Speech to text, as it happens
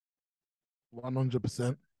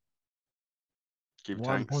100%. Give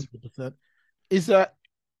One thanks. hundred percent. It's a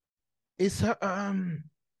it's a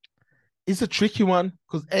it's a tricky one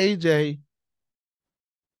because AJ,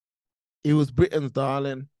 he was Britain's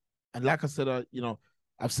darling, and like I said,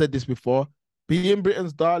 I've said this before. Being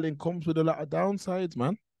Britain's darling comes with a lot of downsides,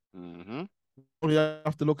 man. Mm-hmm. You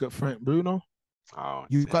have to look at Frank Bruno. Oh,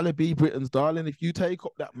 You yeah. gotta be Britain's darling. If you take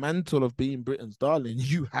up that mantle of being Britain's darling,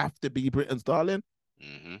 you have to be Britain's darling.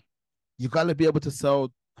 Mm-hmm. You gotta be able to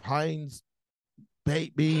sell Heinz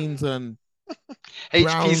baked beans and HP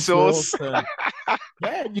brown sauce sauce. and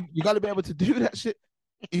yeah, you got to be able to do that shit.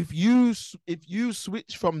 If you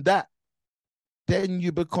switch from that, then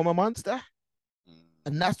you become a monster,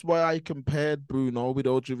 and Mm. that's why I compared Bruno, with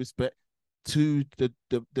all due respect, to the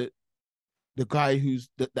guy who's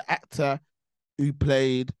the actor who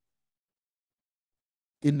played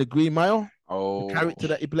in the Green Mile, the Oh. character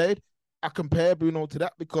that he played. I compare Bruno to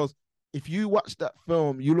that because if you watch that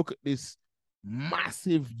film, you look at this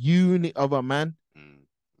massive unit of a man Mm.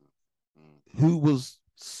 Mm-hmm. who was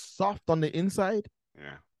soft on the inside.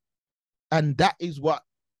 Yeah. And that is what,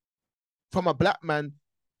 from a black man,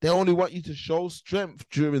 they only want you to show strength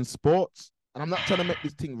during sports. And I'm not trying to make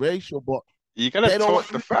this thing racial, but You gotta they don't talk want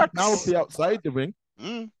the you to be facts. mouthy outside the ring.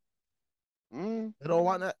 Mm. Mm. They don't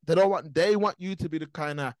want that. They want you to be the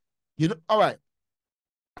kind of, all right.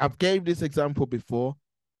 I've gave this example before.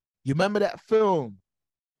 You remember that film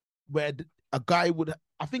where a guy would,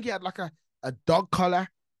 I think he had like a dog collar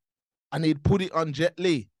and he'd put it on Jet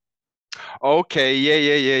Li. Okay. Yeah.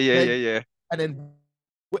 Yeah. Yeah. Yeah. Okay. Yeah. Yeah. And then,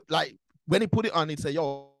 like, when he put it on, he'd say,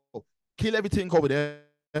 yo, kill everything over there.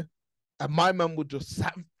 And my man would just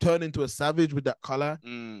turn into a savage with that collar.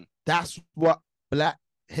 Mm. That's what black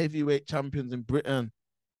heavyweight champions in Britain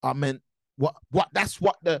are meant. What that's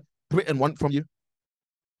what the Britain want from you.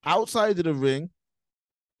 Outside of the ring,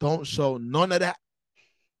 don't show none of that.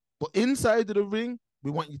 But inside of the ring,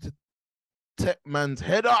 we want you to take man's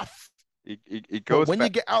head off. It But goes when you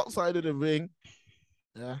back. get outside of the ring,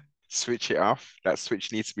 yeah, Switch it off. That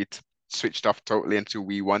switch needs to be switched off totally until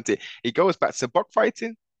we want it. It goes back to buck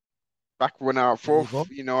fighting. Back when our there you fourth,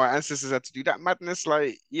 go. our ancestors had to do that madness.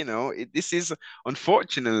 Like, this is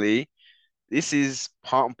unfortunately, this is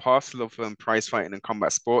part and parcel of prize fighting and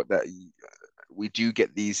combat sport that we do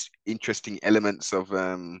get these interesting elements of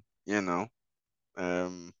um,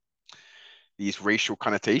 these racial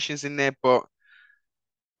connotations in there, but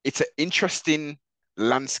it's an interesting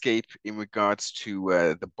landscape in regards to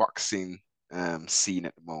the boxing scene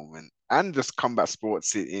at the moment and just combat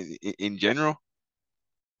sports in general.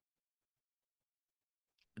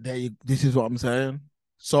 This is what I'm saying.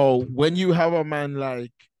 So when you have a man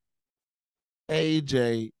like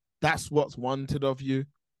AJ, that's what's wanted of you.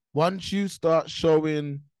 Once you start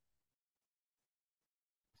showing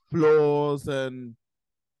flaws and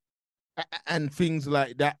things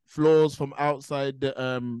like that, flaws from outside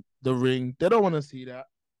the ring, they don't want to see that.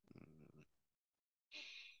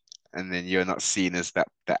 And then you're not seen as that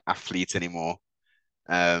athlete anymore.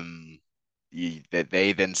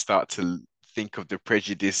 They then start to think of the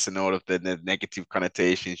prejudice and all of the negative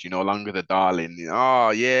connotations. You're no longer the darling. Oh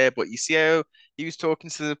yeah, but you see how he was talking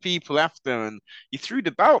to the people after, and you threw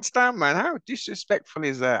the belts down, man. How disrespectful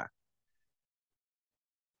is that?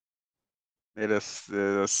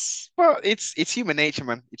 Well, it's human nature,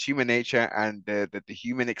 man. It's human nature, and the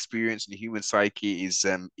human experience and the human psyche is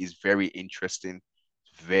very interesting,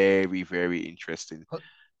 very very interesting.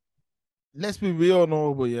 Let's be real,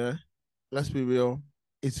 Noble, yeah? Let's be real.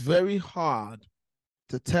 It's very hard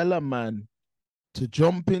to tell a man to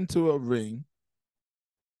jump into a ring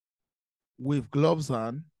with gloves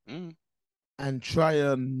on Mm, and try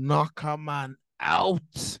and knock a man out,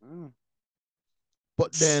 mm.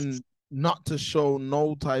 but then not to show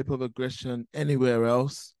no type of aggression anywhere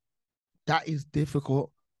else. That is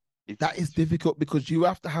difficult. That is It's difficult because you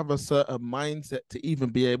have to have a certain mindset to even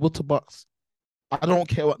be able to box. I don't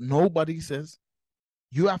care what nobody says.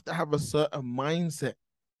 You have to have a certain mindset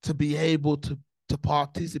to be able to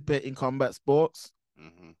participate in combat sports.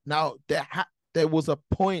 mhm. Now there was a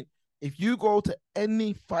point. If you go to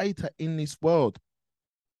any fighter in this world,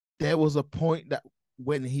 there was a point that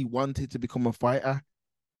when he wanted to become a fighter,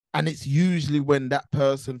 and it's usually when that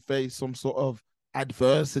person faced some sort of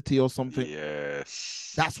adversity or something.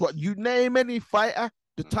 That's Yes. what you name any fighter.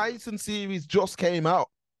 The Mm. Tyson series just came out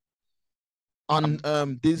on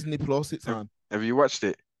Um, Disney Plus. It's have, on. have you watched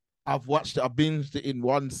it? I've watched it. I binged it in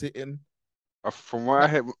one sitting. From what I That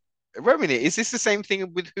heard, wait a minute, is this the same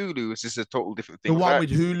thing with Hulu? Is this a total different the thing? one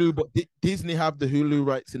with Hulu, but Disney have the Hulu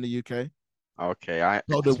rights in the UK. Okay, I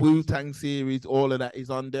So the Wu Tang series, all of that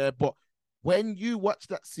is on there. But when you watch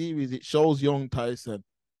that series, it shows young Tyson.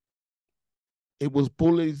 It was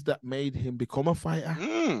bullies that made him become a fighter.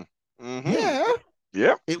 Mm-hmm. Yeah.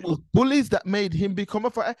 Yep. It was bullies that made him become a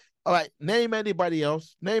fighter. All right, name anybody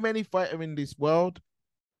else. Name any fighter in this world.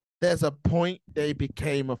 There's a point they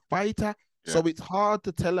became a fighter. Yeah. So it's hard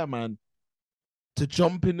to tell a man to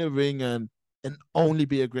jump in the ring and only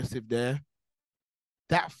be aggressive there.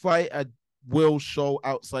 That fighter will show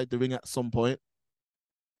outside the ring at some point.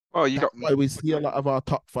 Oh, you That's got why we see a lot of our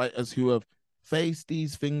top fighters who have faced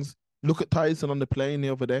these things. Look at Tyson on the plane the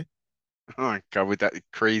other day. oh my God, with that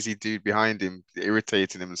crazy dude behind him,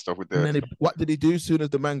 irritating him and stuff with And the then what did he do as soon as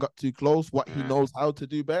the man got too close? What he yeah. knows how to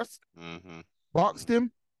do best? Mm-hmm. Boxed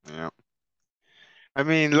him. Yeah. I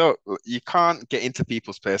mean, look, you can't get into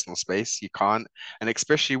people's personal space. You can't, and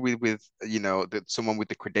especially with someone with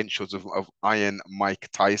the credentials of Iron Mike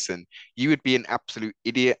Tyson, you would be an absolute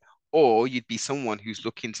idiot, or you'd be someone who's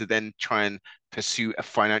looking to then try and pursue a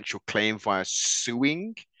financial claim via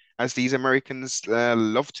suing, as these Americans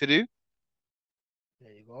love to do.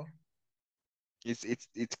 There you go.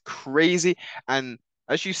 It's crazy, and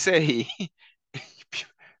as you say,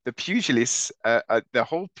 the pugilists. The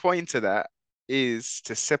whole point of that is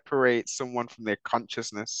to separate someone from their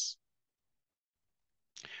consciousness.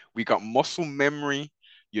 We got muscle memory.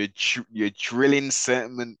 You're drilling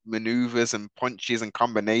certain maneuvers and punches and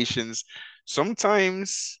combinations.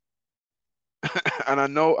 Sometimes, and I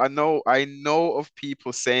know of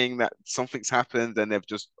people saying that something's happened and they've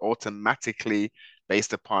just automatically,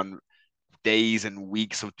 based upon days and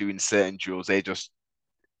weeks of doing certain drills, they just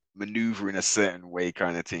maneuver in a certain way,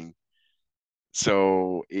 kind of thing.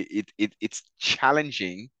 So it's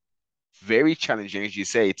challenging, very challenging, as you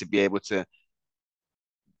say, to be able to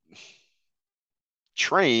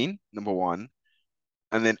train, number one,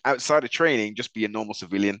 and then outside of training, just be a normal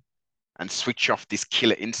civilian and switch off this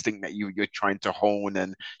killer instinct that you're trying to hone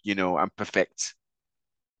and perfect.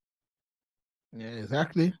 Yeah,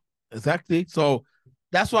 exactly. Exactly. So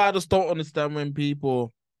that's why I just don't understand when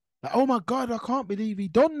people like, oh my God, I can't believe he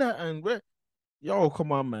done that. And we're yo,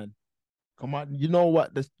 come on, man. Come on. You know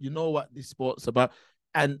what this sport's about.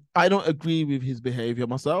 And I don't agree with his behavior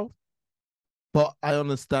myself, but I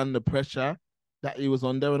understand the pressure that he was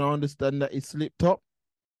under, and I understand that he slipped up.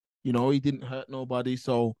 He didn't hurt nobody,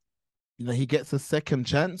 so he gets a second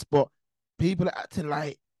chance. But people are acting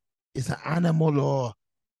like it's an animal, or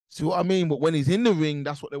see what I mean? But when he's in the ring,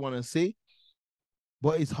 that's what they want to see.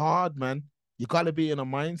 But it's hard, man. You gotta be in a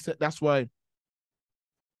mindset. That's why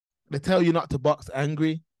they tell you not to box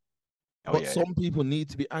angry, Oh but yeah, yeah, some people need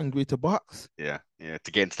to be angry to box. yeah, yeah.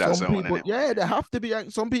 To get into that Some zone, people, innit? yeah, they have to be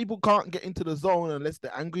angry. Some people can't get into the zone unless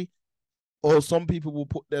they're angry. Or some people will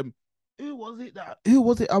put them. Who was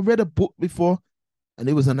it? I read a book before, and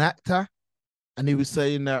it was an actor, and he was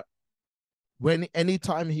saying that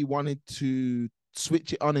anytime he wanted to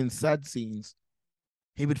switch it on in sad scenes,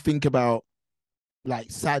 he would think about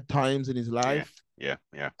like sad times in his Yeah, life, yeah,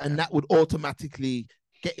 yeah, and yeah. that would automatically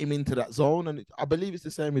get him into that zone. And I believe it's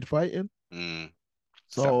the same with fighting. Mm,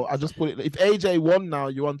 So some, I just put it: if AJ won now,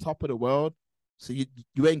 you're on top of the world, so you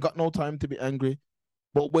ain't got no time to be angry.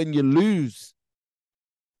 But when you lose,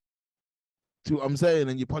 to what I'm saying,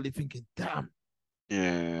 and you're probably thinking, damn,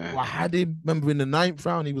 yeah, yo, I had him. Remember in the ninth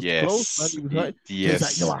round, he was close, man. yes, He was right. So he's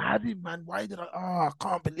like, yo, yes, I had him, man. Why did I? Oh, I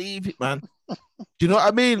can't believe it, man. Do you know what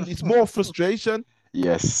I mean? It's more frustration.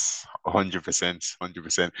 yes, 100%,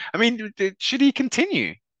 100%. I mean, should he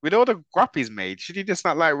continue with all the crap he's made? Should he just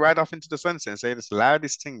not like ride off into the sunset and say, "This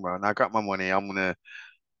loudest thing, bro, and I got my money. I'm gonna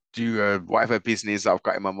do whatever business I've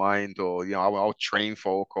got in my mind, or I'll train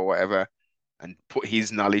folk or whatever, and put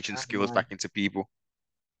his knowledge and Ah, skills man. back into people."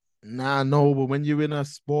 Nah, no, but when you're in a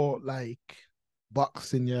sport like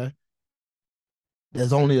boxing, yeah,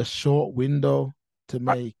 there's only a short window to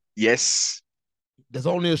I, make. yes, There's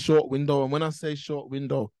only a short window. And when I say short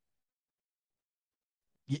window,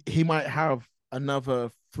 he might have another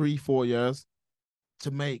 3, 4 years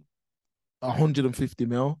to make 150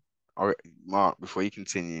 mil. all right, Mark. Before you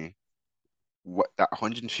continue, what that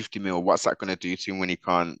 150 mil, what's that gonna do to him when he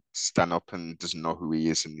can't stand up and doesn't know who he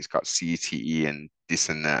is, and he's got CTE and this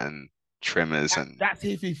and that and tremors That, and that's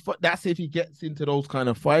if he gets into those kind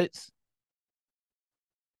of fights.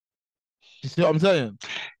 You see what I'm saying?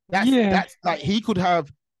 That's yeah. that's like he could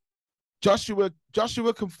have Joshua.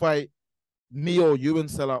 Joshua can fight me or you and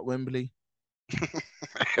sell out Wembley.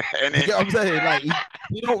 And You it, get what I'm saying? Like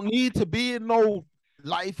he don't need to be in no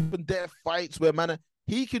life and death fights where man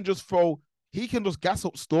he can just throw he can just gas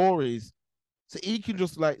up stories. So he can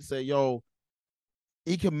just like say, yo,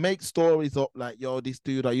 he can make stories up like, yo, this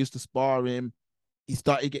dude, I used to spar him. he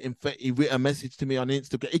started getting fit. He wrote a message to me on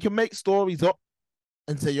Instagram. He can make stories up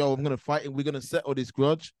and say, yo, I'm gonna fight him, we're gonna settle this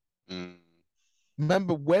grudge.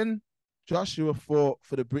 Remember when Joshua fought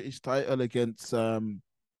for the British title against Dillian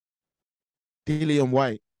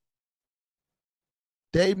White?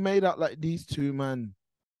 They made out like these two man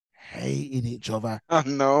hating each other. Oh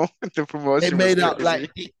no, the promotion. They made out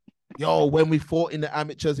like, yo, when we fought in the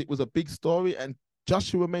amateurs, it was a big story, and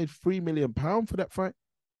Joshua made £3 million for that fight.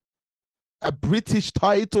 A British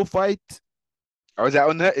title fight. Oh, is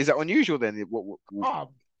that unusual then? What? Oh,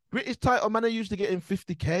 British title man are usually getting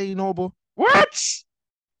 50K, Noble. What?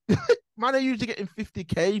 Man are usually getting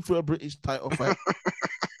 50K for a British title fight.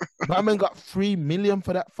 My man got 3 million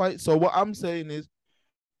for that fight. So what I'm saying is,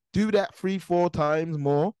 do that 3-4 times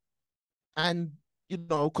more, and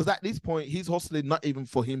because at this point he's hustling not even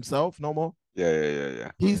for himself no more. Yeah.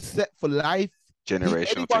 He's set for life.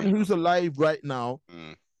 Generational. Anyone who's alive right now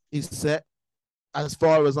is set as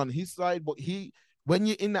far as on his side. But when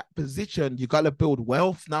you're in that position, you gotta build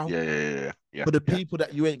wealth now. Yeah. For the people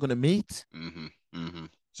that you ain't gonna meet.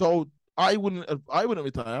 So I wouldn't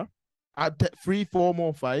retire. I'd take 3-4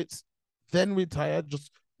 more fights, then retire.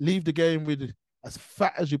 Just leave the game with as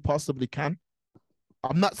fat as you possibly can.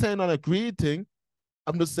 I'm not saying an agreed thing.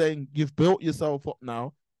 I'm just saying you've built yourself up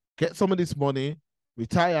now. Get some of this money,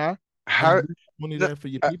 retire. How money there for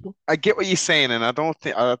your people. I get what you're saying, and I don't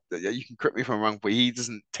think you can correct me if I'm wrong, but he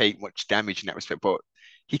doesn't take much damage in that respect. But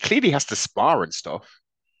he clearly has to spar and stuff.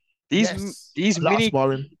 These mini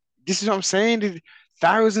sparring. This is what I'm saying.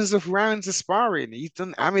 Thousands of rounds of sparring. He's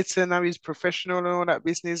done amateur, now he's professional and all that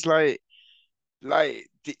business.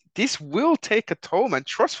 This will take a toll, man.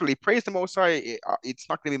 Trustfully, praise the Most High. It's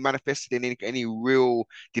not going to be manifested in any real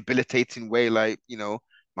debilitating way, like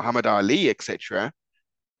Muhammad Ali, etc.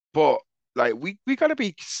 But we gotta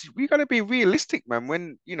be realistic, man.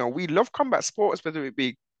 When we love combat sports, whether it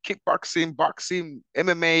be kickboxing, boxing,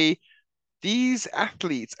 MMA, these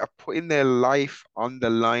athletes are putting their life on the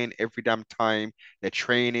line every damn time they're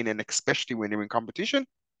training, and especially when they're in competition.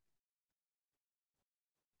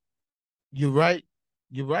 You're right.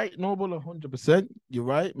 You're right, Noble, 100%. You're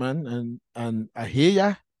right, man. And I hear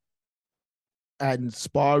ya. And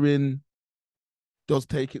sparring does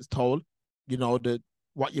take its toll.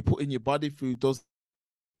 What you put in your body through does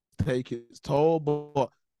take its toll. But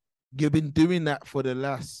you've been doing that for the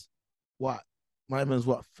last, what? My man's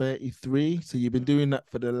 33? So you've been doing that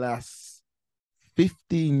for the last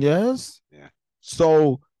 15 years? Yeah.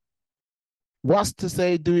 So what's to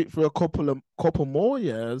say do it for a couple more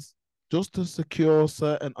years just to secure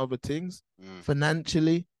certain other things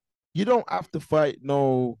financially? You don't have to fight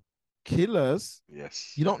no killers.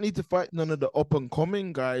 Yes. You don't need to fight none of the up and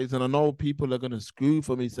coming guys. And I know people are gonna screw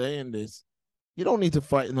for me saying this. You don't need to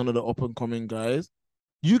fight none of the up and coming guys.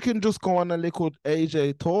 You can just go on a little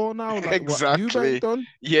AJ tour now, like exactly. what you've done.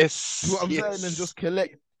 Yes. See what I'm saying? And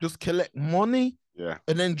just collect money. Yeah.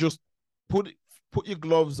 And then just put your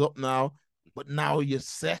gloves up now. But now you're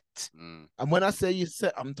set. And when I say you're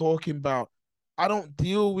set, I'm talking about, I don't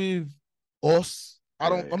deal with us.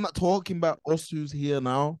 I'm not talking about us who's here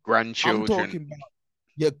now. Grandchildren. I'm talking about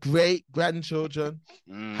your great grandchildren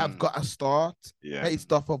have got to start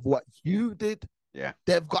based off of what you did. Yeah.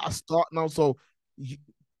 They've got to start now. So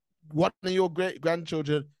one of your great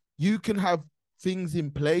grandchildren, you can have things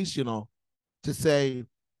in place, to say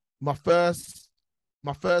my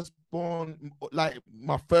firstborn, like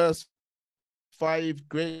my first 5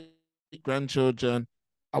 great grandchildren,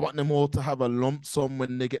 I want them all to have a lump sum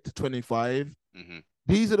when they get to 25.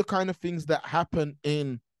 These are the kind of things that happen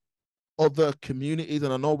in other communities,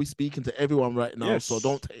 and I know we're speaking to everyone right now, so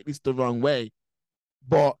don't take this the wrong way.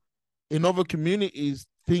 But in other communities,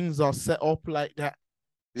 things are set up like that.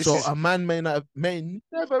 A man may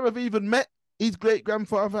never have even met his great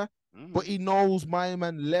grandfather, but he knows my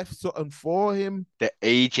man left something for him. The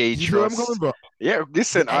AJ trust. Yeah,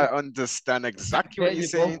 listen, I understand exactly what you're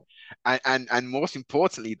saying. And most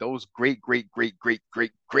importantly, those great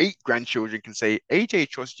grandchildren can say,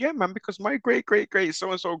 AJ trust, yeah, man, because my great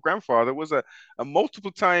so-and-so grandfather was a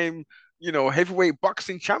multiple time, heavyweight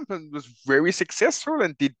boxing champion, was very successful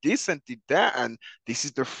and did this and did that. And this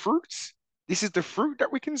is the fruit. This is the fruit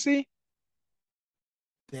that we can see.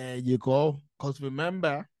 There you go. Because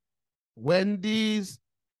remember, what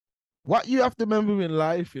you have to remember in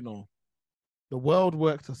life, the world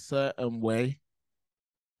works a certain way.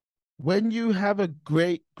 When you have a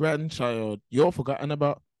great grandchild, you're forgotten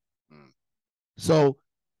about. So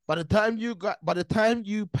by the time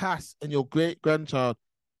you pass and your great grandchild,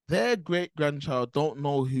 their great grandchild don't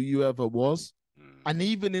know who you ever was. And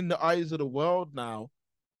even in the eyes of the world now,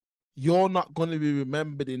 you're not going to be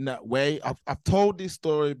remembered in that way. I've told this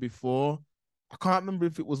story before. I can't remember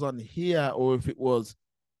if it was on here or if it was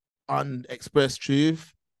on Express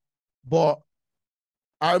Truth, but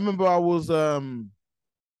I remember I was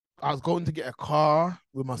going to get a car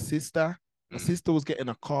with my sister. My Mm. sister was getting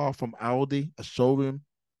a car from Audi, a showroom,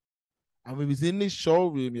 and we was in this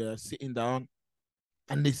showroom, yeah, sitting down,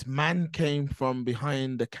 and this man came from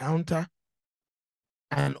behind the counter,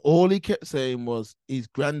 and all he kept saying was his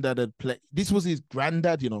granddad had played. This was his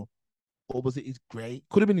granddad, or was it his great?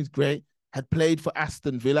 Could have been his great. Had played for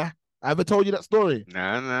Aston Villa. I ever told you that story?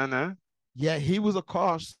 No, no, no. Yeah, he was a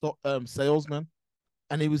salesman,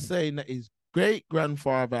 and he was saying that his great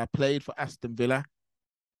grandfather played for Aston Villa.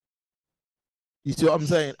 You see what I'm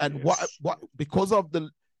saying? Yes, And yes, what because of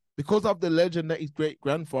the legend that his great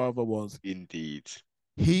grandfather was, indeed.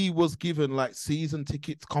 he was given like season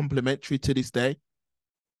tickets complimentary to this day to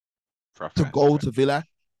Proper. go to Villa.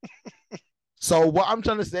 So what I'm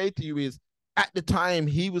trying to say to you is, at the time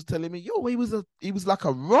he was telling me, yo, he was like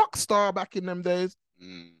a rock star back in them days.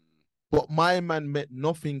 Mm. But my man meant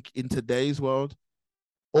nothing in today's world.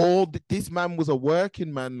 This man was a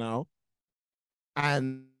working man now,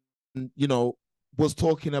 and you know was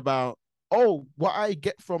talking about, oh, what I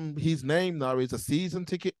get from his name now is a season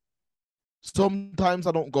ticket. Sometimes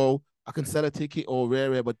I don't go, I can sell a ticket or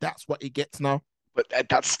rare, but that's what he gets now. But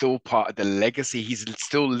that's still part of the legacy. He's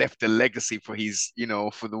still left a legacy for his,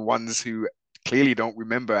 for the ones who clearly don't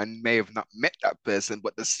remember and may have not met that person,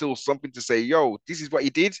 but there's still something to say, yo, this is what he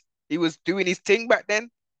did. He was doing his thing back then.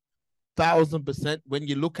 1,000% when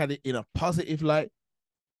you look at it in a positive light.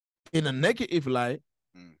 In a negative light,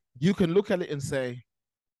 Mm. you can look at it and say,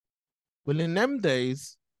 well, in them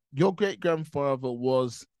days, your great grandfather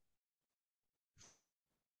was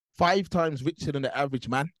 5 times richer than the average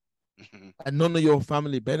man, and none of your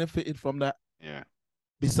family benefited from that. Yeah.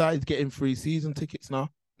 Besides getting free season tickets now.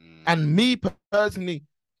 Mm. And me personally,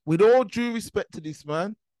 with all due respect to this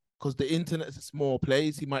man, because the internet is a small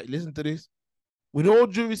place, he might listen to this. With all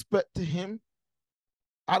due respect to him,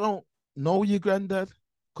 I don't know your granddad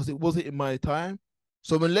because it wasn't in my time.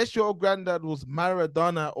 So unless your granddad was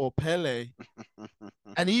Maradona or Pele,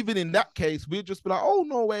 and even in that case, we'd just be like, oh,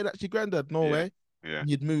 no way, that's your granddad, no Yeah. way. Yeah. And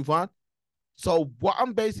you'd move on. So what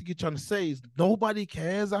I'm basically trying to say is nobody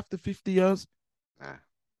cares after 50 years. Nah.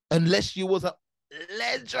 Unless you was a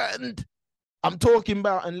legend. I'm talking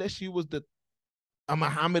about unless you was a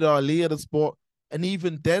Muhammad Ali of the sport. And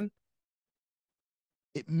even then,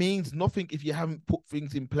 it means nothing if you haven't put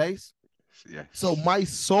things in place. Yes. So my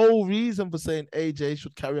sole reason for saying AJ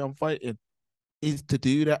should carry on fighting is to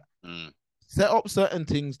do that. Mm. Set up certain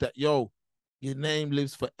things that, yo, your name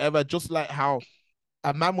lives forever. Just like how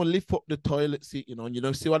a man will lift up the toilet seat,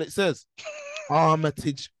 and see what it says?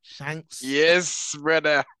 Armitage Shanks. Yes,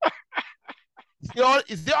 brother.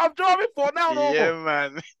 Is the I'm drawing for now, Yeah, no?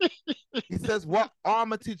 man. He says, what?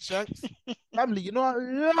 Armitage Shanks? Family, you know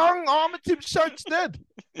how long Armitage Shanks dead?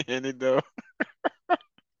 Any though.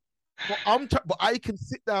 But I can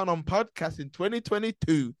sit down on podcast in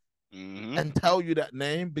 2022 Mm-hmm. and tell you that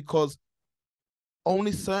name because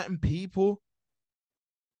only certain people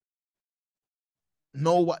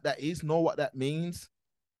know what that is, know what that means.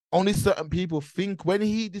 Only certain people think when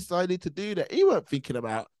he decided to do that, he weren't thinking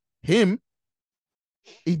about him.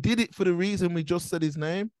 He did it for the reason we just said his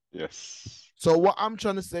name. Yes. So what I'm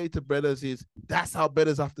trying to say to brothers is that's how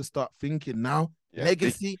brothers have to start thinking now. Yeah,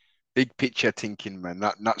 legacy. Big picture thinking, man.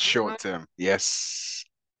 Not short term. Yes.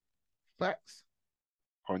 Facts.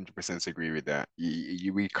 100% agree with that.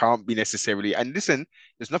 We can't be necessarily, and listen,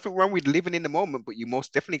 there's nothing wrong with living in the moment, but you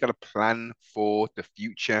most definitely got to plan for the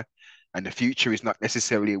future. And the future is not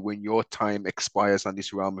necessarily when your time expires on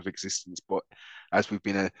this realm of existence, but as we've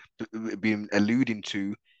been alluding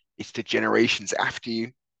to, it's the generations after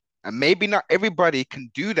you. And maybe not everybody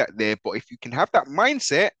can do that there, but if you can have that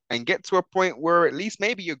mindset and get to a point where at least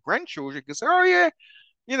maybe your grandchildren can say, oh yeah,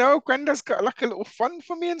 granddad's got like a little fund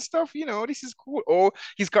for me and stuff, this is cool. Or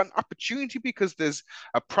he's got an opportunity because there's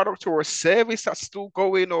a product or a service that's still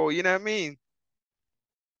going, or you know what I mean?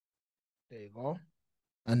 There you go.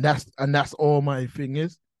 And that's all my thing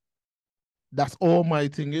is. That's all my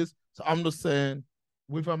thing is. So I'm just saying,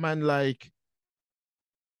 with a man like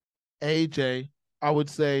AJ, I would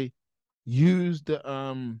say use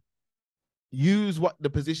what the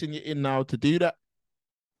position you're in now to do that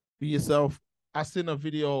for yourself. I seen a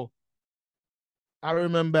video. I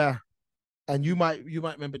remember, and you might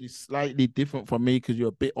remember this slightly different from me because you're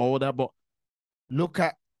a bit older, but look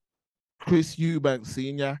at Chris Eubank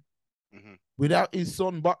Sr. Mm-hmm. Without his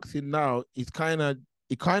son boxing now, he kind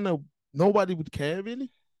of nobody would care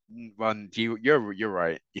really. Well, you're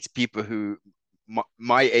right. It's people who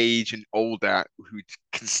my age and older who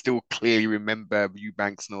can still clearly remember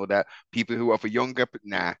Eubanks and all that. People who are for younger, but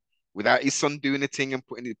nah, without his son doing a thing and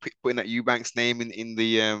putting that Eubanks name in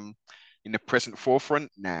the present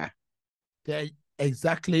forefront, nah. Yeah,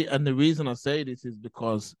 exactly. And the reason I say this is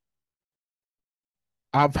because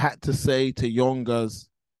I've had to say to youngers,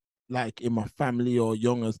 like in my family or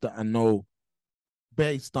youngers that I know,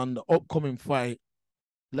 based on the upcoming fight,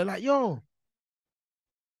 they're like, yo,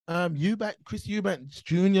 Chris Eubanks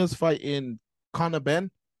Jr.'s fighting Conor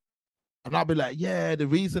Ben. And I'll be like, yeah, the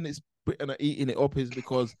reason it's Britain are eating it up is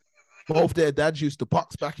because both their dads used to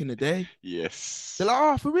box back in the day. They're Yes. like,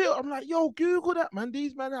 oh, for real? I'm like, yo, Google that, man.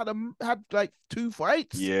 These men had like 2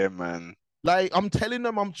 fights. Yeah, man. Like, I'm telling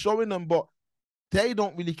them, I'm showing them, but they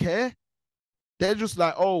don't really care. They're just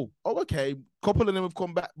like, okay. A couple of them have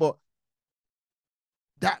come back, but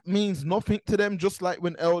that means nothing to them. Just like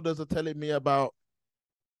when elders are telling me about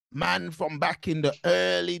man from back in the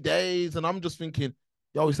early days, and I'm just thinking,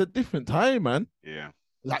 yo, it's a different time, man. Yeah.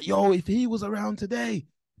 Like, yo, if he was around today,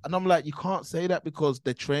 and I'm like, you can't say that because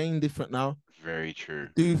they train different now, Very true.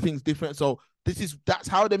 do things different. So that's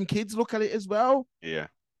how them kids look at it as well. Yeah.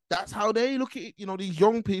 That's how they look at it. You know, these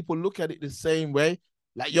young people look at it the same way.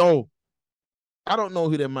 Like, yo, I don't know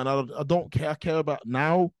who them man. I don't care. I care about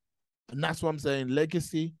now, and that's what I'm saying.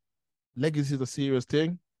 Legacy, legacy is a serious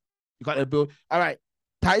thing. You got to build. All right,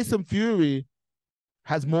 Tyson Fury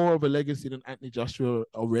has more of a legacy than Anthony Joshua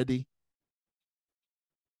already.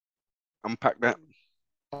 Unpack that.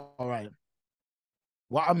 All right.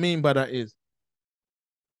 What I mean by that is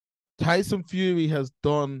Tyson Fury has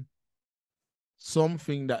done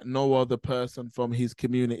something that no other person from his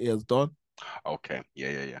community has done. Okay. Yeah,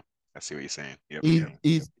 yeah, yeah. I see what you're saying. Yep, He's, yep.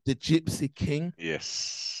 he's the Gypsy King.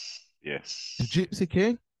 Yes. The Yes. Gypsy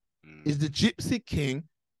King Mm. is the Gypsy King.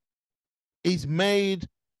 He's made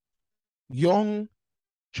young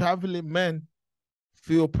traveling men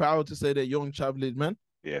feel proud to say they're young traveling men.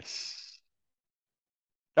 Yes.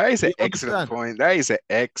 That is an You excellent understand? point. That is an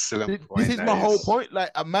excellent This point. is That my whole is. point.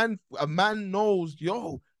 Like a man knows,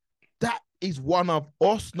 yo, that is one of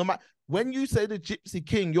us. No matter when you say the Gypsy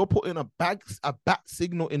King, you're putting a bat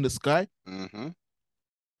signal in the sky. Mm-hmm.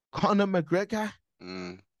 Conor McGregor,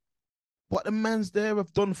 Mm. what the man's there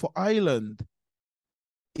have done for Ireland.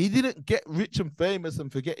 He didn't get rich and famous and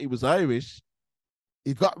forget he was Irish.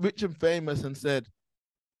 He got rich and famous and said,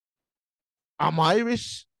 I'm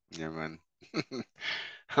Irish. Yeah, man.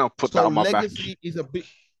 I'll put that So on my back. legacy is a bit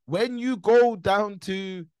when you go down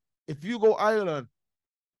to if you go Ireland,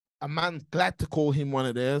 a man's glad to call him one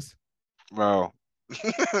of theirs. Well,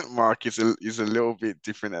 Mark is a little bit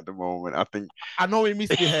different at the moment. I think. I know he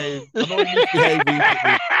misbehaved. I know he misbehaved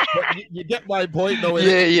recently. But you get my point though, innit?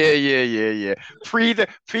 Yeah, yeah, yeah, yeah, yeah. Pre the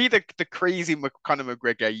crazy Conor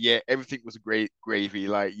McGregor, yeah, everything was great gravy.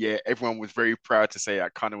 Like, yeah, everyone was very proud to say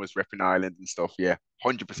that Conor was repping Ireland and stuff. Yeah,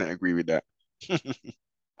 100% agree with that.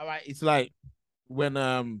 All right. It's like when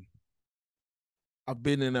I've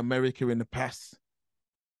been in America in the past,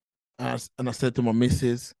 and I said to my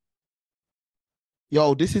missus,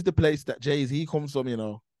 yo, this is the place that Jay-Z comes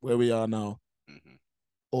from, where we are now. Mhm.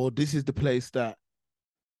 Or this is the place that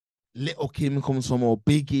Little Kim comes from, or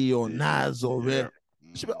Biggie, or Yeah, Nas, or yeah. Red.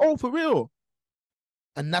 She'll be, Mm. oh, for real.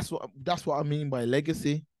 And that's what I mean by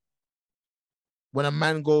legacy. When a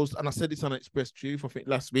man goes, and I said this on Express Truth, I think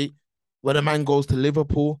last week, when a man goes to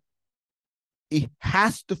Liverpool, he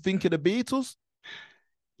has to think of the Beatles.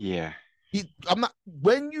 Yeah. I'm not.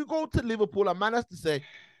 When you go to Liverpool, a man has to say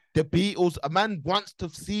the Beatles. A man wants to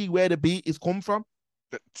see where the Beatles come from.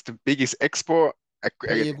 That's the biggest export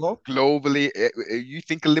There you go. globally. You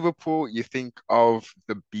think of Liverpool, you think of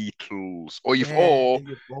the Beatles, or you There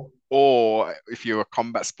you go. or if you're a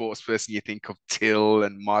combat sports person, you think of Till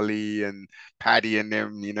and Molly and Paddy and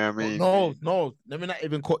them. You know what I Oh, mean? no, no. Let me not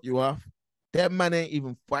even cut you off. That man ain't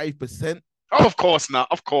even 5%. Oh, of course not.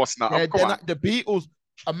 Of course not. They're, Come they're on. not the Beatles.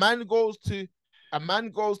 A man goes to a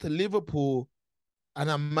man goes to Liverpool, and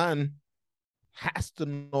a man has to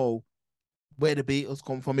know where the Beatles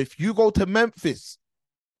come from. If you go to Memphis,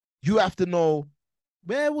 you have to know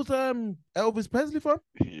where was Elvis Presley from.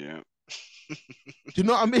 Yeah. Do you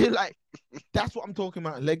know what I mean? Like that's what I'm talking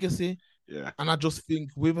about, legacy. Yeah. And I just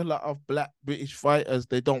think with a lot of black British fighters,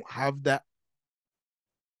 they don't have that.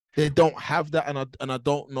 They don't have that, and I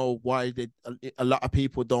don't know why a lot of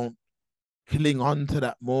people don't cling on to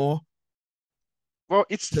that more. Well,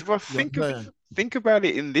 You know what I'm saying? think about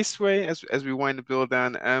it in this way as we wind the bill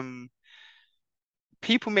down.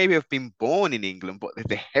 people maybe have been born in England, but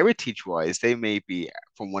the heritage-wise, they may be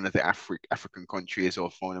from one of the African countries or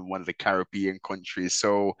from one of the Caribbean countries.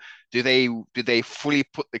 So do they fully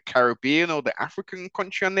put the Caribbean or the African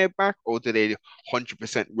country on their back, or do they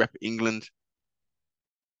 100% rep England?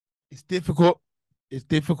 It's difficult. It's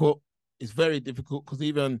difficult. It's very difficult because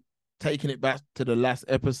even taking it back to the last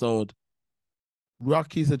episode,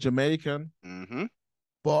 Rocky's a Jamaican, Hmm.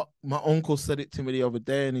 but my uncle said it to me the other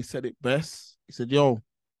day and he said it best. He said, yo,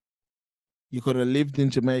 you could have lived in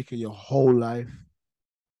Jamaica your whole life,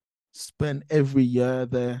 spent every year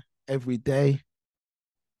there, every day,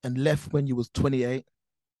 and left when you was 28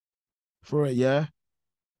 for a year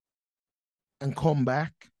and come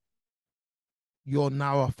back. You're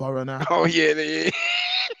now a foreigner. Oh yeah, yeah.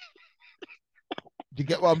 Do you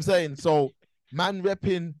get what I'm saying? So man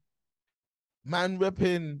repping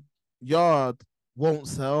yard won't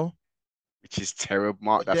sell. Which is terrible,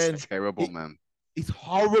 Mark. But That's then terrible, it, man. it's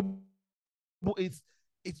horrible.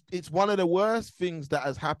 It's one of the worst things that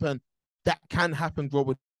has happened that can happen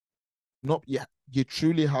growing up. You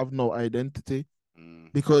truly have no identity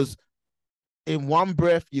Mm. because in one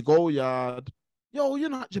breath you go yard, yo, you're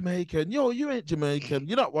not Jamaican, yo, you ain't Jamaican,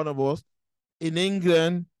 you're not one of us. In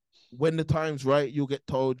England, when the time's right, you'll get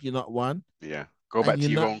told you're not one, Yeah. Go and back you're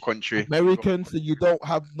to your not own country. American, so you don't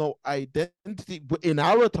have no identity. But in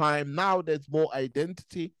our time now, there's more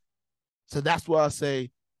identity. So that's why I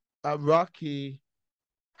say Rocky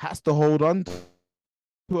has to hold on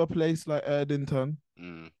to a place like Erdington.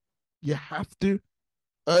 Mm. You have to.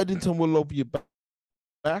 Erdington will love you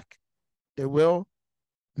back. They will.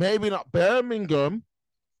 Maybe not Birmingham,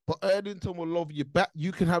 but Erdington will love you back.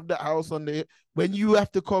 You can have that house on there. When you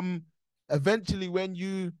have to come, eventually,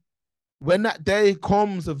 when that day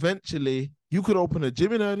comes, eventually, you could open a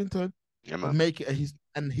gym in Erdington Yeah, and man. make it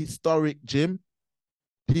an historic gym.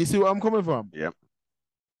 Do you see where I'm coming from? Yep.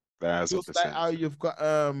 That's Just like 100%. how you've got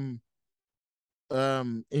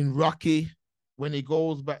in Rocky when he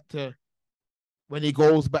goes back to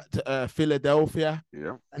Philadelphia,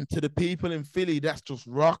 Yeah. and to the people in Philly, that's just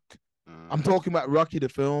rock. I'm Hmm. talking about Rocky the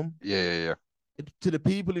film. Yeah, yeah, yeah. To the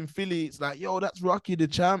people in Philly, it's like, yo, that's Rocky the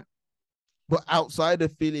champ. But outside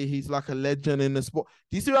of Philly, he's like a legend in the sport.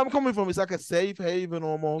 Do you see where I'm coming from? It's like a safe haven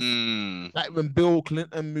almost. Mm. Like when Bill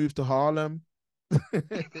Clinton moved to Harlem. You know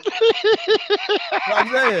what I'm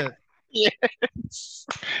saying? Yes.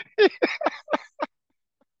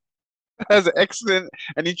 That's an excellent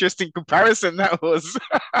and interesting comparison that was.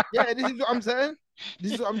 Yeah, this is what I'm saying.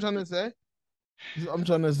 This is what I'm trying to say. This is what I'm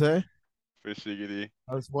trying to say. For shiggity.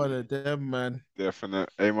 I was one of them, man. Definite.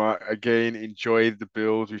 Hey, Mark, again, enjoyed the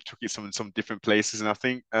build. We took it some different places, and I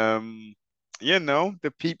think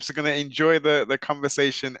the peeps are gonna enjoy the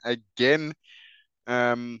conversation again.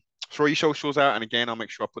 Throw your socials out, and again, I'll make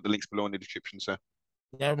sure I put the links below in the description, sir.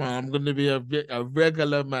 Yeah, man. I'm gonna be a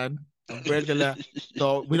regular man, a regular.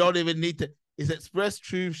 So we don't even need to. It's Express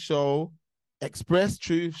Truth Show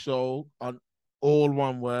on all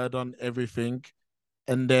one word on everything,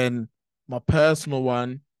 and then my personal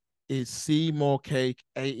one is Seymour Cake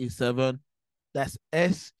 87. That's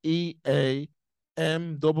SEAMOORE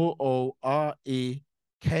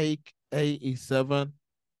Cake 87.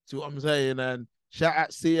 See what I'm saying? And shout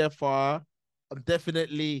out CFR. I'm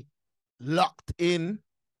definitely locked in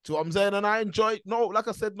to what I'm saying. And I enjoy, no, like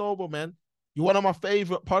I said, Noble, man, you're one of my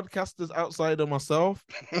favorite podcasters outside of myself.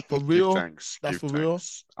 For Give real. thanks. That's Give for real.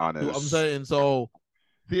 thanks. See what I'm Honors. saying? So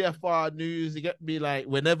CFR News, you get me like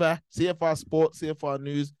whenever CFR Sports, CFR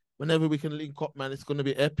News, whenever we can link up, man, it's gonna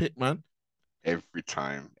be epic, man. Every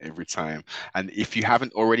time, every time. And if you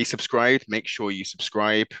haven't already subscribed, make sure you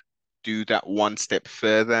subscribe. Do that one step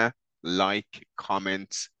further. Like,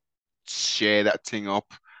 comment, share that thing up.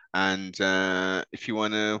 And if you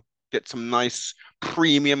want to get some nice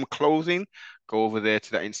premium clothing, go over there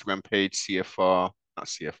to that Instagram page, CFR, not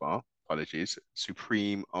CFR, apologies,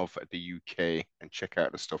 Supreme of the UK, and check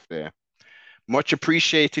out the stuff there. Much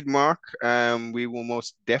appreciated, Mark. We will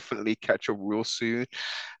most definitely catch up real soon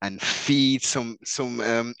and feed some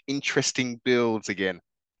interesting builds again.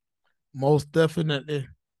 Most definitely.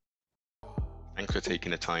 Thanks for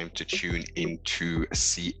taking the time to tune into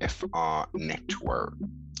CFR Network.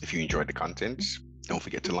 If you enjoyed the content, don't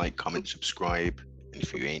forget to like, comment, subscribe. And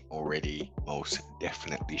if you ain't already, most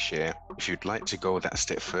definitely share. If you'd like to go that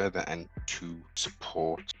step further and to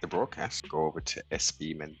support the broadcast, go over to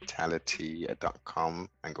sbmentality.com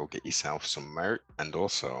and go get yourself some merch. And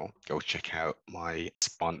also go check out my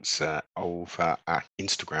sponsor over at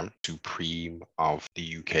Instagram, Supreme of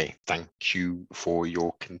the UK. Thank you for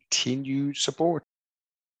your continued support.